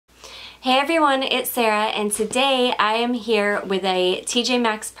Hey everyone, it's Sarah, and today I am here with a TJ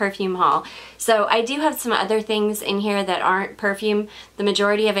Maxx Perfume Haul. So I do have some other things in here that aren't perfume. The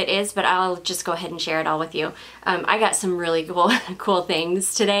majority of it is, but I'll just go ahead and share it all with you. I got some really cool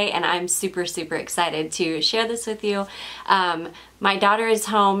things today, and I'm super excited to share this with you. My daughter is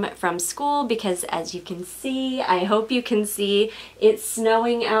home from school because, as you can see, I hope you can see, it's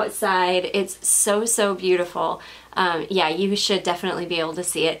snowing outside. It's so beautiful. Yeah, you should definitely be able to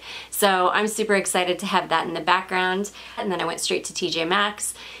see it. So I'm super excited to have that in the background. And then I went straight to TJ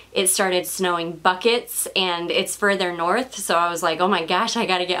Maxx. It started snowing buckets and it's further north, so I was like, oh my gosh, I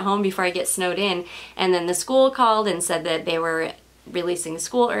gotta get home before I get snowed in. And then the school called and said that they were releasing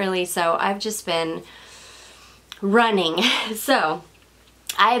school early, so I've just been running. So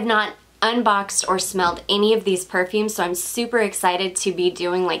I have not unboxed or smelled any of these perfumes, so I'm super excited to be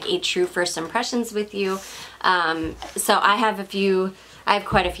doing like a true first impressions with you. So I have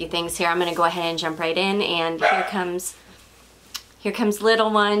quite a few things here. I'm gonna go ahead and jump right in, and here comes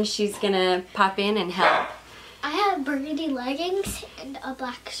little one. She's gonna pop in and help. I have burgundy leggings and a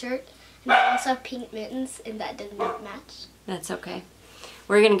black shirt, and I also have pink mittens, and that does not match. That's okay.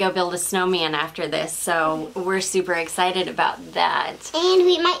 We're gonna go build a snowman after this, so we're super excited about that. And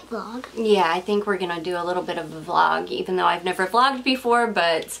we might vlog. Yeah, I think we're gonna do a little bit of a vlog, even though I've never vlogged before,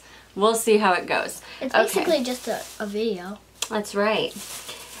 but we'll see how it goes. It's basically just a video. That's right.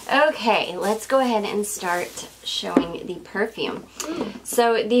 Okay, let's go ahead and start showing the perfume.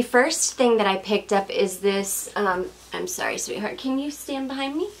 So the first thing that I picked up is this, I'm sorry sweetheart, can you stand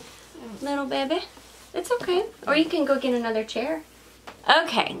behind me, little baby? It's okay, or you can go get another chair.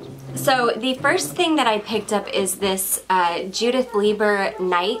 Okay, so the first thing that I picked up is this Judith Leiber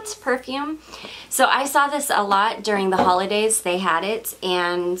Night perfume. So I saw this a lot during the holidays, they had it,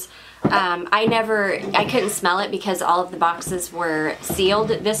 and I couldn't smell it because all of the boxes were sealed.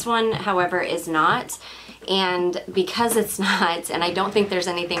 This one, however, is not. And because it's not, and I don't think there's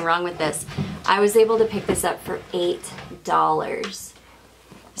anything wrong with this, I was able to pick this up for $8.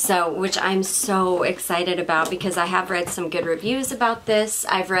 So, which I'm so excited about because I have read some good reviews about this.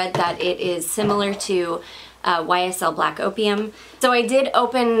 I've read that it is similar to YSL Black Opium. So I did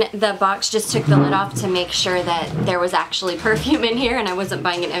open the box, just took the lid off to make sure that there was actually perfume in here and I wasn't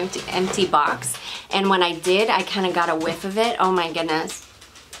buying an empty box. And when I did, I kind of got a whiff of it. Oh my goodness.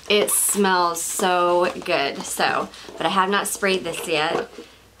 It smells so good. So, but I have not sprayed this yet.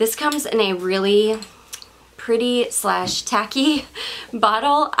 This comes in a really pretty / tacky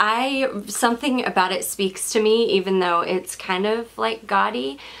bottle. Something about it speaks to me, even though it's kind of like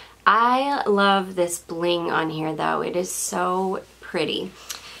gaudy. I love this bling on here though. It is so pretty.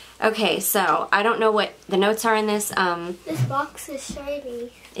 Okay, so I don't know what the notes are in this. This box is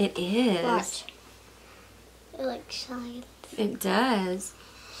shiny. It is. Watch. It like shines. It does.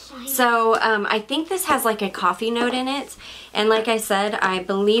 Shiny. So I think this has like a coffee note in it. And like I said, I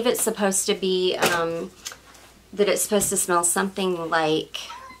believe it's supposed to be, that it's supposed to smell something like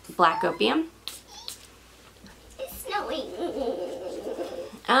Black Opium. It's snowing.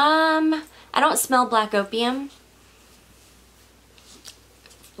 I don't smell Black Opium.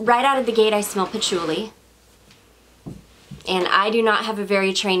 Right out of the gate, I smell patchouli. And I do not have a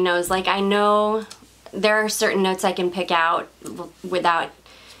very trained nose. Like, I know there are certain notes I can pick out without,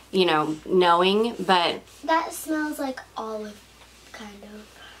 you know, knowing, but... That smells like olive, kind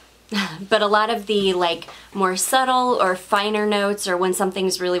of. But a lot of the, like, more subtle or finer notes, or when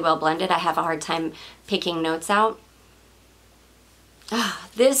something's really well blended, I have a hard time picking notes out.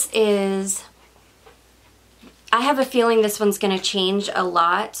 This is, I have a feeling this one's going to change a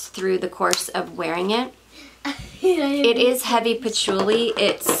lot through the course of wearing it. It is heavy patchouli.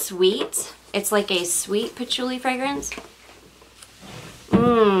 It's sweet. It's like a sweet patchouli fragrance.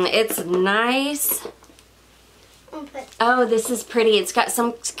 It's nice. Oh, this is pretty. It's got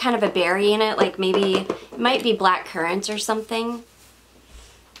some kind of a berry in it, like maybe, it might be black currant or something.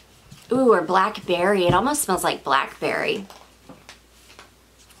 Ooh, or blackberry. It almost smells like blackberry.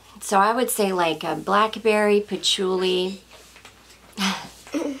 So I would say like a blackberry, patchouli,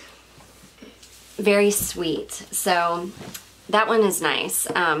 very sweet. So that one is nice.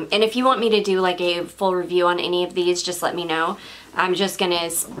 And if you want me to do like a full review on any of these, just let me know. I'm just gonna,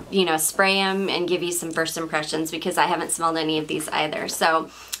 you know, spray them and give you some first impressions because I haven't smelled any of these either. So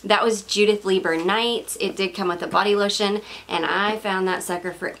that was Judith Leiber Night. It did come with a body lotion, and I found that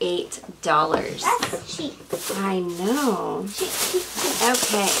sucker for $8. That's cheap. I know. Cheap.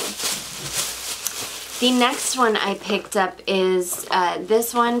 Okay. The next one I picked up is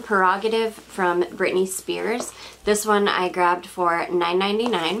this one, Prerogative from Britney Spears. This one I grabbed for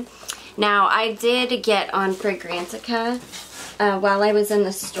 $9.99. Now, I did get on Prerogative while I was in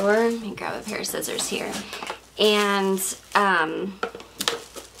the store. Let me grab a pair of scissors here. And,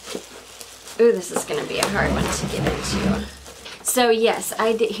 ooh, this is going to be a hard one to get into. So yes,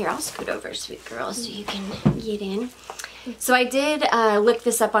 I did, here, I'll scoot over, sweet girl, so you can get in. So I did look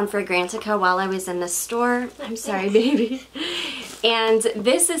this up on Fragrantica while I was in the store. I'm sorry, baby. And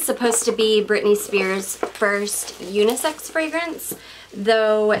this is supposed to be Britney Spears' first unisex fragrance,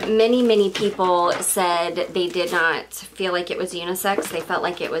 though many people said they did not feel like it was unisex. They felt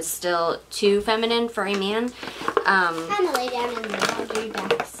like it was still too feminine for a man. I'm gonna lay down in the laundry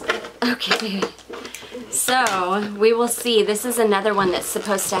basket. Okay. So, we will see. This is another one that's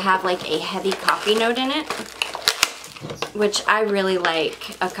supposed to have like a heavy coffee note in it, which I really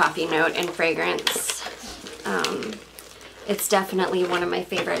like a coffee note in fragrance. It's definitely one of my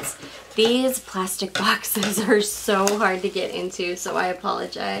favorites. These plastic boxes are so hard to get into, so I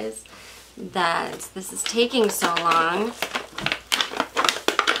apologize that this is taking so long.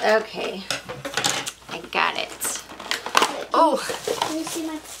 Okay, I got it. Oh! Can you see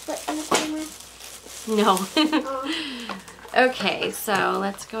my foot in the camera? No. Oh. Okay, so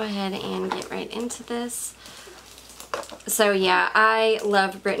let's go ahead and get right into this. So yeah, I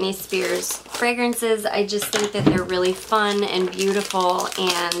love Britney Spears fragrances. I just think that they're really fun and beautiful,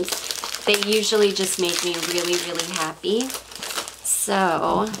 and they usually just make me really happy.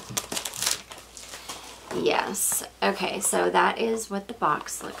 So, yes. Okay, so that is what the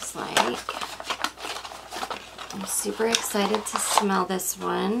box looks like. I'm super excited to smell this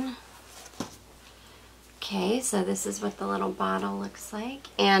one. Okay, so this is what the little bottle looks like.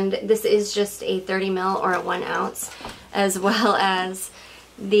 And this is just a 30 ml or a 1 ounce, as well as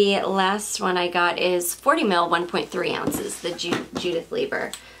the last one I got is 40 ml, 1.3 ounces, the Judith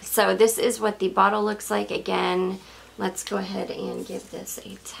Leiber. So this is what the bottle looks like. Again, let's go ahead and give this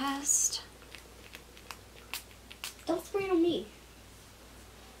a test. Don't spray it on me.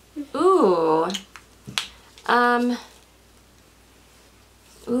 Ooh.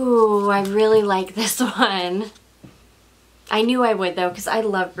 Ooh, I really like this one. I knew I would though, because I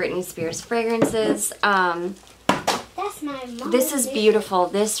love Britney Spears fragrances. That's my mom. This is beautiful.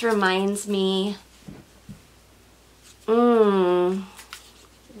 This reminds me... I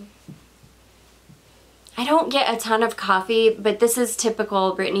don't get a ton of coffee, but this is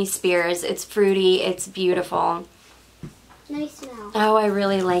typical Britney Spears. It's fruity. It's beautiful. Nice smell. Oh, I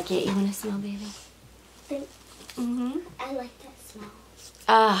really like it. You want to smell, baby? Thanks. I like that smell.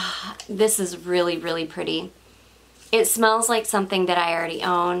 Ah, this is really pretty. It smells like something that I already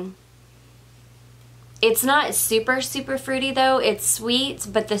own. It's not super fruity though. It's sweet,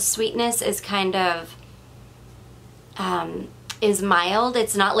 but the sweetness is kind of is mild.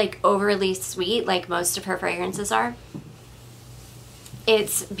 It's not like overly sweet like most of her fragrances are.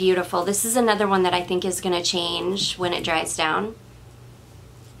 It's beautiful. This is another one that I think is going to change when it dries down.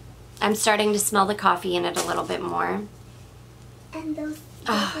 I'm starting to smell the coffee in it a little bit more. And those...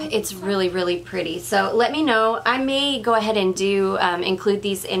 It's really pretty. So let me know. I may go ahead and do include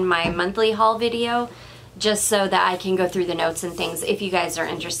these in my monthly haul video, just so that I can go through the notes and things if you guys are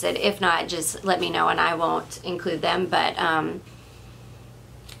interested. If not, just let me know and I won't include them. But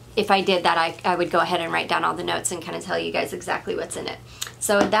if I did that, I would go ahead and write down all the notes and kind of tell you guys exactly what's in it.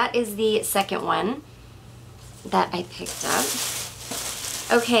 So that is the second one that I picked up.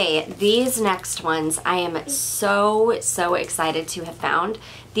 Okay, these next ones I am so excited to have found.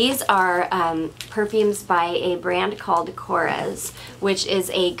 These are perfumes by a brand called Korres, which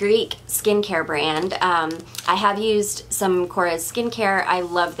is a Greek skincare brand. I have used some Korres skincare. I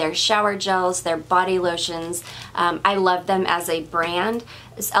love their shower gels, their body lotions. I love them as a brand.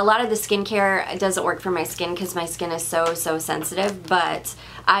 A lot of the skincare doesn't work for my skin because my skin is so sensitive, but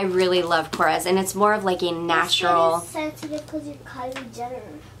I really love Korres, and it's more of like a natural... My skin is sensitive because you're Kylie Jenner.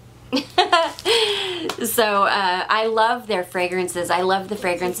 So I love their fragrances. I love the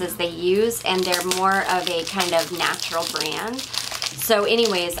fragrances they use, and they're more of a kind of natural brand. So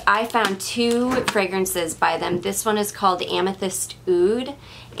anyways, I found 2 fragrances by them. This one is called Amethyst Oud,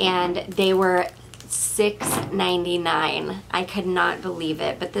 and they were $6.99. I could not believe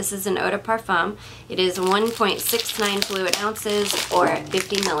it, but this is an eau de parfum. It is 1.69 fluid ounces or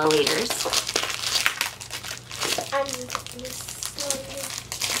 50 milliliters.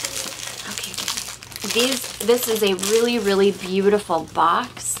 This is a really beautiful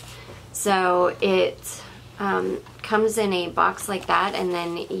box. So it comes in a box like that, and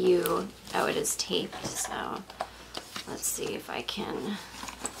then you, oh, it is taped. So let's see if I can,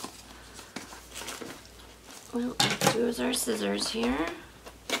 well, let's use our scissors here.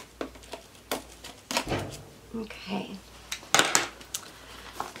 Okay.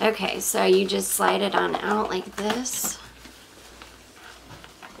 Okay, so you just slide it on out like this.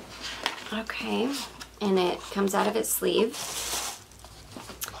 Okay, and it comes out of its sleeve.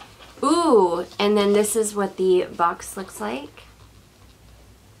 Ooh, and then this is what the box looks like.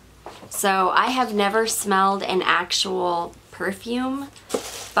 So I have never smelled an actual perfume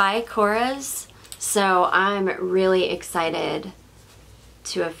by Korres, so I'm really excited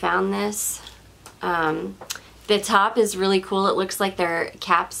to have found this. The top is really cool. It looks like they're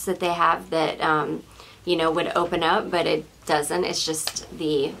caps that they have that, you know, would open up, but it doesn't. It's just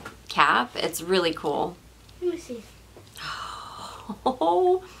the cap. It's really cool. Let me see.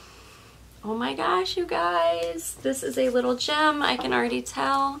 Oh my gosh, you guys. This is a little gem, I can already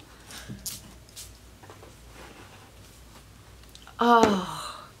tell. Oh.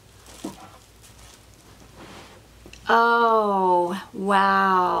 Oh,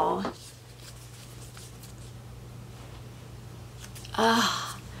 wow.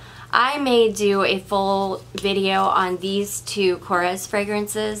 I may do a full video on these two Korres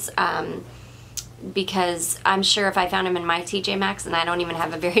fragrances because I'm sure if I found them in my TJ Maxx, and I don't even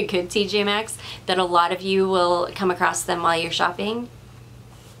have a very good TJ Maxx, that a lot of you will come across them while you're shopping.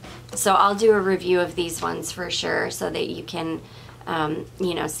 So I'll do a review of these ones for sure so that you can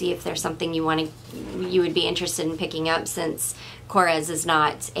you know, see if there's something you would be interested in picking up, since Korres is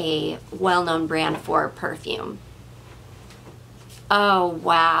not a well-known brand for perfume. Oh,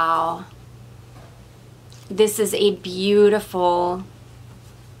 wow. This is a beautiful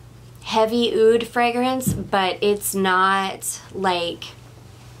heavy oud fragrance, but it's not like,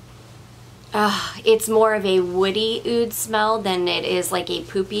 it's more of a woody oud smell than it is like a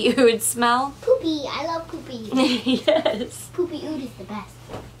poopy oud smell. Poopy, I love poopy. Yes. Poopy oud is the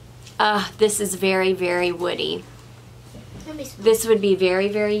best. This is very, very woody. Let me smell. This would be very,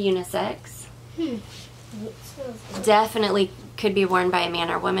 very unisex. It smells good. Definitely could be worn by a man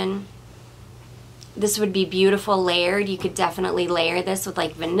or woman. This would be beautiful layered. You could definitely layer this with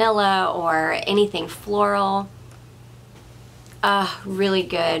like vanilla or anything floral. Really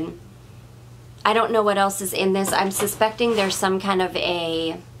good. I don't know what else is in this. I'm suspecting there's some kind of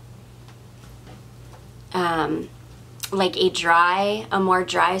a like a more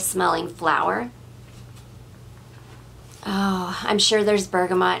dry smelling flower. Oh, I'm sure there's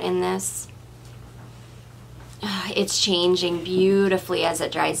bergamot in this. It's changing beautifully as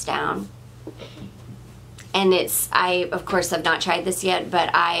it dries down. And I of course have not tried this yet, but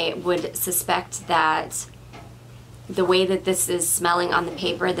I would suspect that the way that this is smelling on the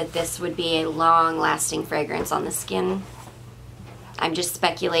paper, that this would be a long-lasting fragrance on the skin. I'm just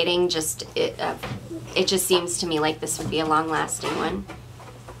speculating, it just seems to me like this would be a long-lasting one.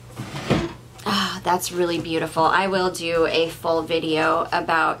 That's really beautiful. I will do a full video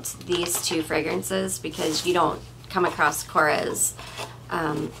about these two fragrances because you don't come across Korres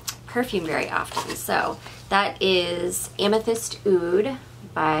perfume very often. So that is Amethyst Oud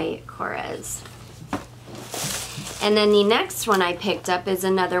by Korres. And then the next one I picked up is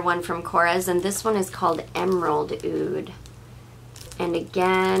another one from Korres, and this one is called Emerald Oud. And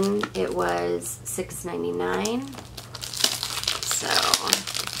again, it was $6.99. So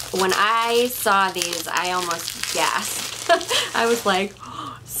when I saw these, I almost gasped. I was like,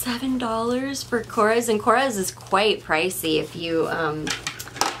 oh, $7 for Korres? And Korres is quite pricey if you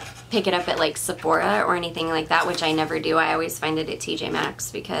pick it up at like Sephora or anything like that, which I never do. I always find it at TJ Maxx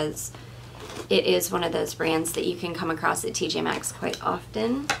because it is one of those brands that you can come across at TJ Maxx quite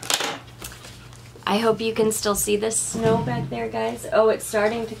often. I hope you can still see the snow back there, guys. Oh, it's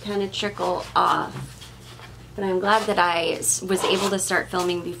starting to kind of trickle off. But I'm glad that I was able to start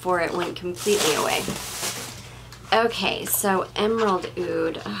filming before it went completely away. Okay, so Emerald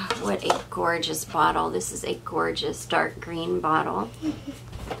Oud. Oh, what a gorgeous bottle. This is a gorgeous dark green bottle.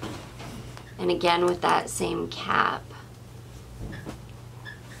 And again with that same cap.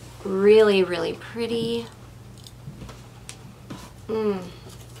 Really, really pretty. Okay,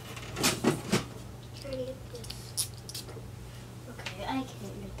 I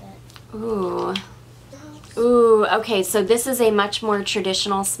can't get that. Ooh. Ooh, okay, so this is a much more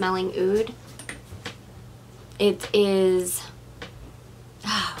traditional smelling oud. It is,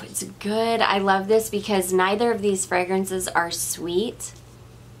 oh, it's good. I love this because neither of these fragrances are sweet.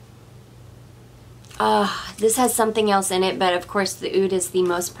 This has something else in it, but of course the oud is the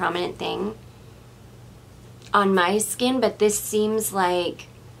most prominent thing on my skin, but this seems like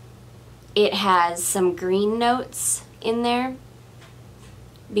it has some green notes in there,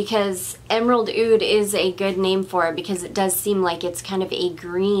 because Emerald Oud is a good name for it because it does seem like it's kind of a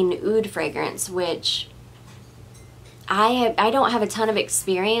green oud fragrance, which I don't have a ton of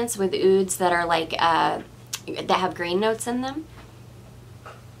experience with ouds that are like that have green notes in them.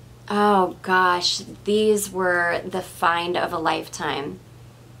 Oh gosh, these were the find of a lifetime.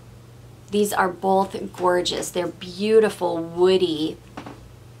 These are both gorgeous. They're beautiful, woody,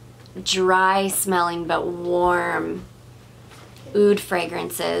 dry smelling but warm oud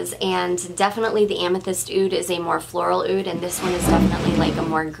fragrances. And definitely the Amethyst Oud is a more floral oud, and this one is definitely like a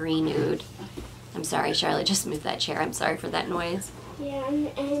more green oud. I'm sorry, Charlotte, just move that chair. I'm sorry for that noise. Yeah,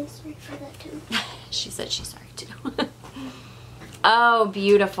 I'm sorry for that too. She said she's sorry too. Oh,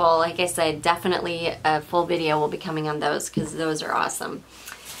 beautiful. Like I said, definitely a full video will be coming on those because those are awesome.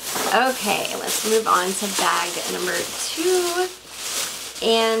 Okay, let's move on to bag number 2.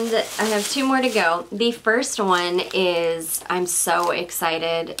 And I have 2 more to go. The first one is, I'm so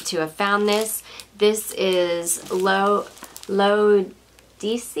excited to have found this. This is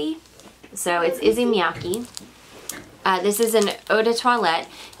Issey. So it's Issey Miyake. This is an eau de toilette.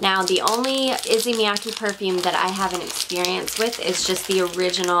 Now, the only Issey Miyake perfume that I have an experience with is just the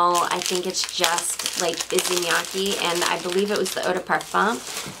original. I think it's just like Issey Miyake, and I believe it was the eau de parfum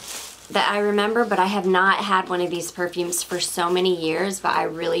that I remember, but I have not had one of these perfumes for so many years, but I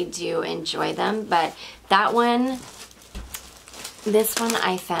really do enjoy them. But that one, this one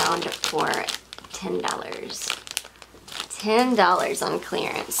I found for $10. $10 on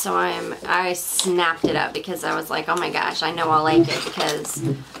clearance. So I snapped it up because I was like, oh my gosh, I know I'll like it because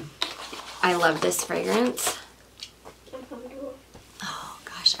I love this fragrance. Oh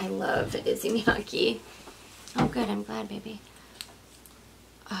gosh, I love Issey Miyake. Oh good, I'm glad, baby.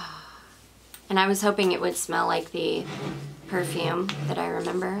 Oh. And I was hoping it would smell like the perfume that I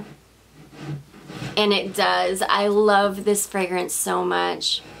remember. And it does. I love this fragrance so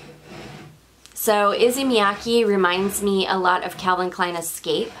much. So Issey Miyake reminds me a lot of Calvin Klein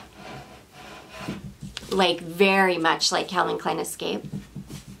Escape. Like very much like Calvin Klein Escape.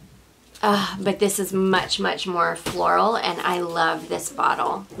 But this is much, much more floral, and I love this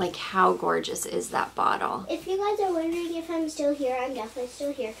bottle. Like, how gorgeous is that bottle? If you guys are wondering if I'm still here, I'm definitely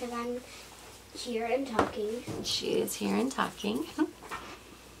still here because I'm here and talking. She is here and talking.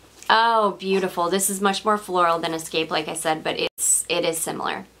 Oh, beautiful. This is much more floral than Escape, like I said, but it is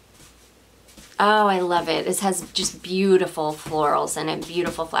similar. Oh, I love it. This has just beautiful florals in it,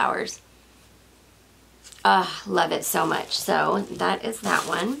 beautiful flowers. Love it so much. So that is that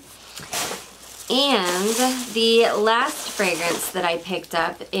one. And the last fragrance that I picked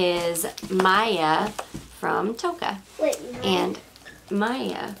up is Maya from Tocca. Wait, and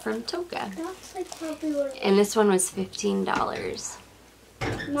Maya from Tocca. That's like probably what. And this one was $15.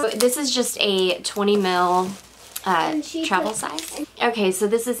 So this is just a 20 ml travel size. Okay, so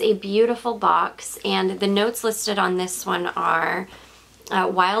this is a beautiful box, and the notes listed on this one are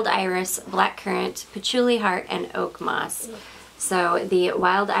wild iris, blackcurrant, patchouli heart, and oak moss. So the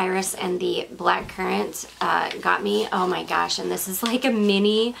wild iris and the blackcurrant got me. Oh my gosh, and this is like a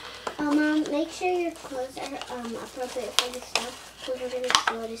mini. Mom, make sure your clothes are appropriate for the stuff, because we're going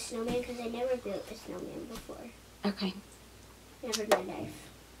to build a snowman, because I never built a snowman before. Okay. Never in my life.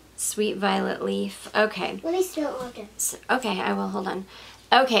 Sweet violet leaf. Okay. Let me spill it again. So, okay, I will. Hold on.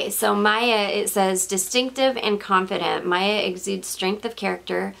 Okay, so Maya, it says, distinctive and confident. Maya exudes strength of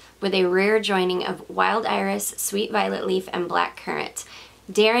character with a rare joining of wild iris, sweet violet leaf, and black currant.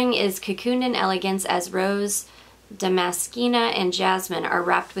 Daring is cocooned in elegance as rose, damaskina, and jasmine are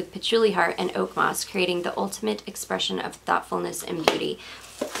wrapped with patchouli heart and oak moss, creating the ultimate expression of thoughtfulness and beauty.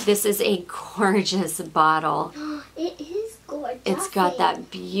 This is a gorgeous bottle. It is gorgeous. It's got that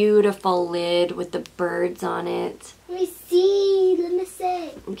beautiful lid with the birds on it. Let me see. Let me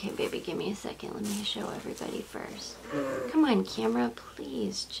see. Okay, baby, give me a second. Let me show everybody first. Come on, camera,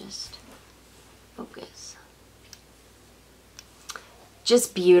 please just focus.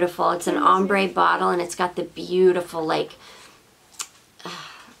 Just beautiful. It's an ombre bottle, and it's got the beautiful, like,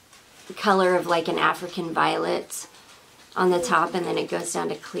 color of like an African violet on the top, and then it goes down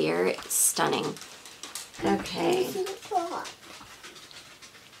to clear. It's stunning. Okay.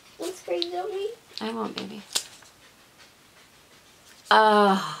 Don't squeeze on me. I won't, baby.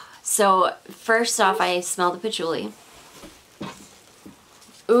 So first off, I smell the patchouli.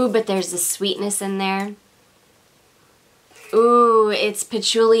 Ooh, but there's the sweetness in there. Ooh, it's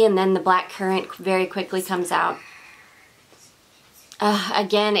patchouli, and then the black currant very quickly comes out.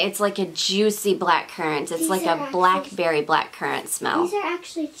 Again, it's like a juicy black currant. It's like a blackberry black currant smell. These are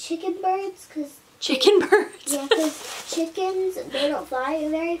actually chicken birds, because... Chicken birds? Yeah, because chickens, they don't fly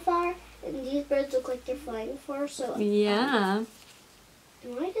very far, and these birds look like they're flying far, so... Yeah.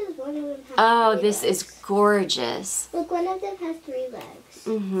 Why does one of them have Oh, three this legs? is gorgeous. Look, one of them has 3 legs.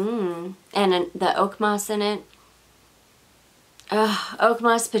 Mm-hmm. And the oak moss in it. Oak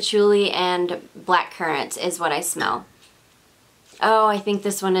moss, patchouli, and black currant is what I smell. Oh, I think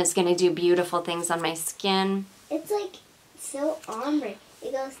this one is going to do beautiful things on my skin. It's like so ombre.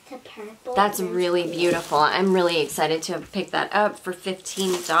 it goes to purple. That's really beautiful. I'm really excited to have picked that up for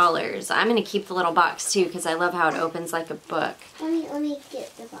 $15. I'm going to keep the little box too because I love how it opens like a book. Let me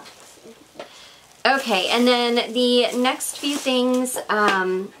get the box. Okay, and then the next few things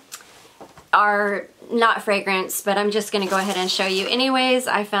are not fragrance, but I'm just going to go ahead and show you. Anyways,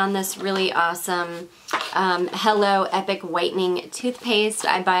 I found this really awesome Hello Epic Whitening Toothpaste.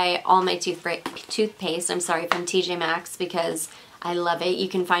 I buy all my toothpaste, from TJ Maxx because I love it. You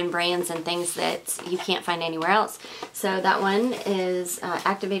can find brands and things that you can't find anywhere else. So that one is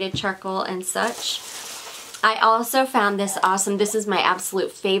activated charcoal and such. I also found this awesome, this is my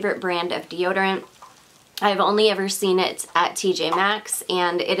absolute favorite brand of deodorant. I've only ever seen it at TJ Maxx,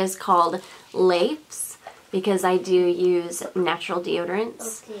 and it is called Leiber's because I do use natural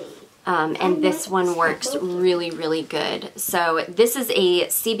deodorants. Okay. And this one works really, really good. So this is a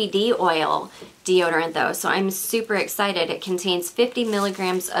CBD oil deodorant though, so I'm super excited. It contains 50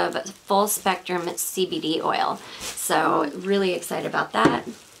 milligrams of full spectrum CBD oil. So really excited about that.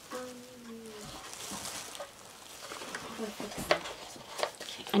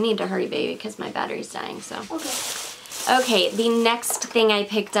 I need to hurry, baby, because my battery's dying, so. Okay, the next thing I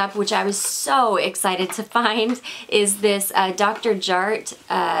picked up, which I was so excited to find, is this Dr. Jart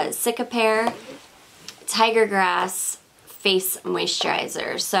Cicapair Tiger Grass Face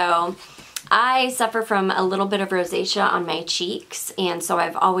Moisturizer. So I suffer from a little bit of rosacea on my cheeks, and so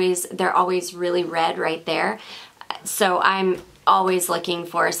they're always really red right there. So I'm always looking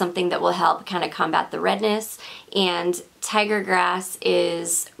for something that will help kind of combat the redness, and tiger grass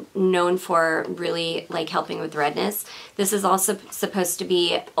is known for really like helping with redness. This is also supposed to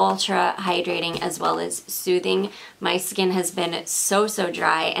be ultra hydrating as well as soothing. My skin has been so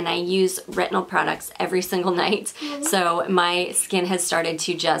dry, and I use retinol products every single night, so my skin has started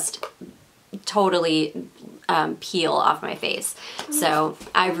to just totally peel off my face. So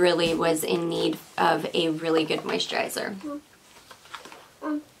I really was in need of a really good moisturizer.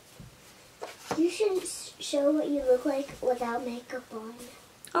 You should show what you look like without makeup on.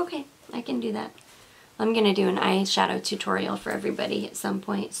 Okay, I can do that. I'm gonna do an eyeshadow tutorial for everybody at some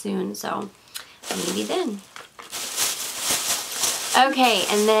point soon, so maybe then. Okay,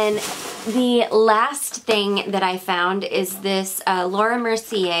 and then the last thing that I found is this Laura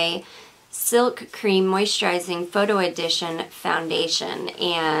Mercier Silk Cream Moisturizing Photo Edition Foundation,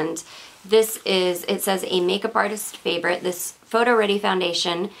 and this is, it says, a makeup artist favorite. This photo-ready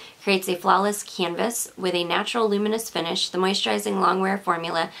foundation creates a flawless canvas with a natural luminous finish. The moisturizing long-wear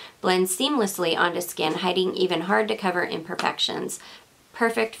formula blends seamlessly onto skin, hiding even hard-to-cover imperfections.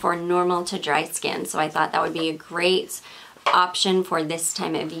 Perfect for normal to dry skin. So I thought that would be a great option for this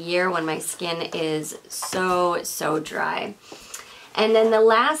time of year when my skin is so dry. And then the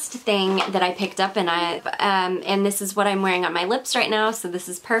last thing that I picked up, and this is what I'm wearing on my lips right now, so this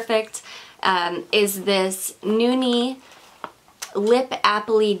is perfect, is this Noonie Lip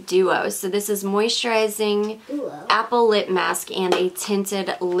Appley Duo. So this is moisturizing apple lip mask and a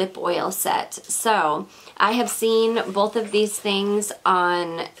tinted lip oil set. So I have seen both of these things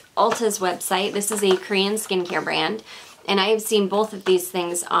on Ulta's website. This is a Korean skincare brand. And I have seen both of these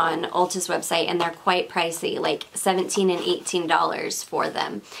things on Ulta's website, and they're quite pricey, like $17 and $18 for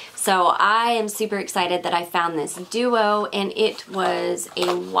them. So I am super excited that I found this duo, and it was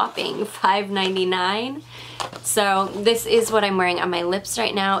a whopping $5.99. So this is what I'm wearing on my lips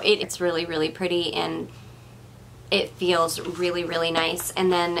right now. It's really pretty, and it feels really nice.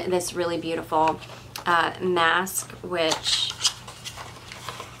 And then this really beautiful mask, which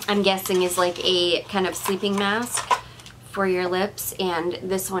I'm guessing is like a kind of sleeping mask for your lips, and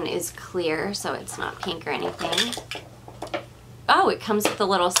this one is clear, so it's not pink or anything. Oh, it comes with a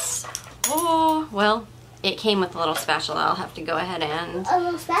little, oh, well, it came with a little spatula. I'll have to go ahead and... A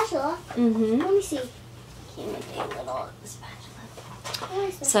little spatula? Mm-hmm. Let me see. Came with a little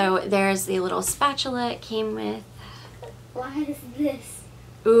spatula. So there's the little spatula it came with. Why is this?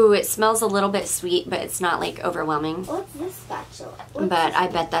 Ooh, it smells a little bit sweet, but it's not like overwhelming. What's this spatula? But I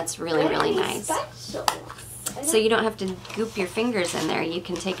bet that's really nice. Spatula? So you don't have to goop your fingers in there. You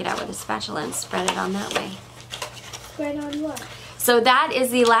can take it out with a spatula and spread it on that way. Spread on what? So that is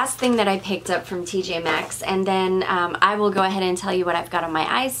the last thing that I picked up from TJ Maxx, and then I will go ahead and tell you what I've got on my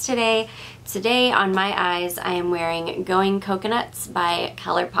eyes today. Today on my eyes I am wearing Going Coconuts by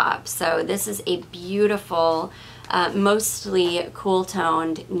ColourPop. So this is a beautiful, mostly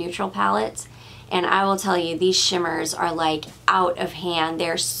cool-toned neutral palette. And I will tell you, these shimmers are like out of hand.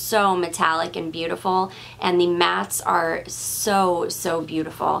 They're so metallic and beautiful, and the mattes are so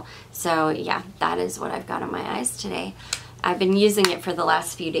beautiful. So yeah, that is what I've got on my eyes today. I've been using it for the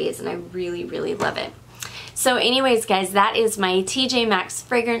last few days, and I really love it. So anyways, guys, that is my TJ Maxx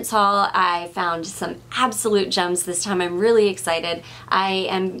fragrance haul. I found some absolute gems this time. I'm really excited. I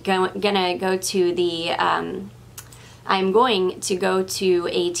am gonna go to the I'm going to go to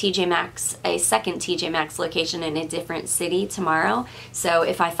a TJ Maxx, a second TJ Maxx location in a different city tomorrow. So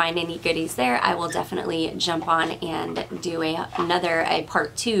if I find any goodies there, I will definitely jump on and do another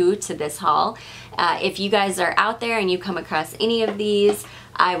part 2 to this haul. If you guys are out there and you come across any of these,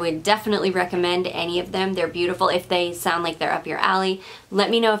 I would definitely recommend any of them. They're beautiful. If they sound like they're up your alley, let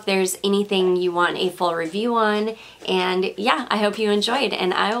me know if there's anything you want a full review on. And yeah, I hope you enjoyed,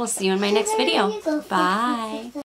 and I will see you in my next video. Bye.